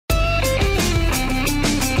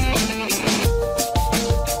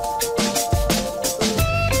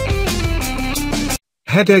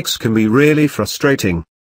Headaches can be really frustrating.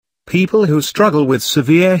 People who struggle with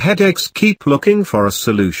severe headaches keep looking for a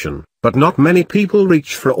solution, but not many people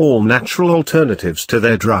reach for all natural alternatives to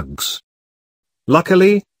their drugs.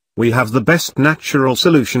 Luckily, we have the best natural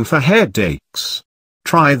solution for headaches.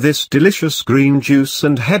 Try this delicious green juice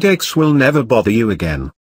and headaches will never bother you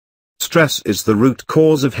again. Stress is the root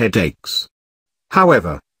cause of headaches.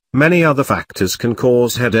 However, many other factors can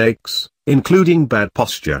cause headaches, including bad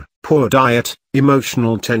posture, poor diet,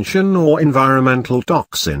 emotional tension or environmental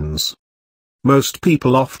toxins. Most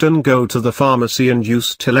people often go to the pharmacy and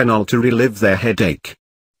use Tylenol to relieve their headache.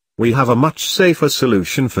 We have a much safer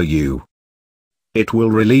solution for you. It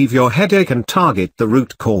will relieve your headache and target the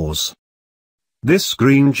root cause. This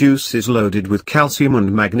green juice is loaded with calcium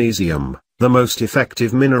and magnesium, the most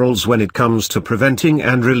effective minerals when it comes to preventing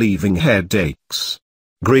and relieving headaches.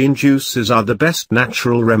 Green juices are the best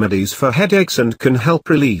natural remedies for headaches and can help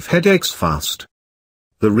relieve headaches fast.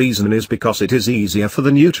 The reason is because it is easier for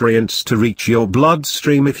the nutrients to reach your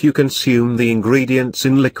bloodstream if you consume the ingredients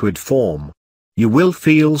in liquid form. You will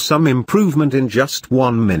feel some improvement in just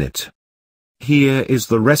 1 minute. Here is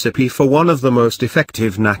the recipe for one of the most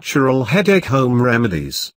effective natural headache home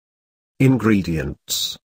remedies.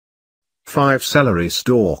 Ingredients: 5 celery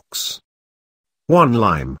stalks, 1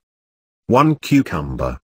 lime, 1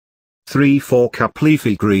 cucumber, 3/4 cup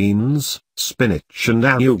leafy greens, spinach and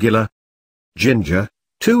arugula, ginger,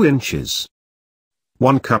 2 inches,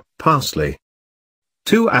 1 cup parsley,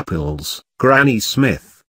 2 apples, Granny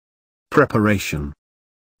Smith. Preparation: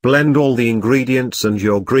 blend all the ingredients and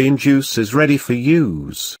your green juice is ready for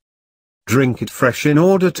use. Drink it fresh in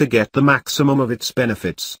order to get the maximum of its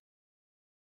benefits.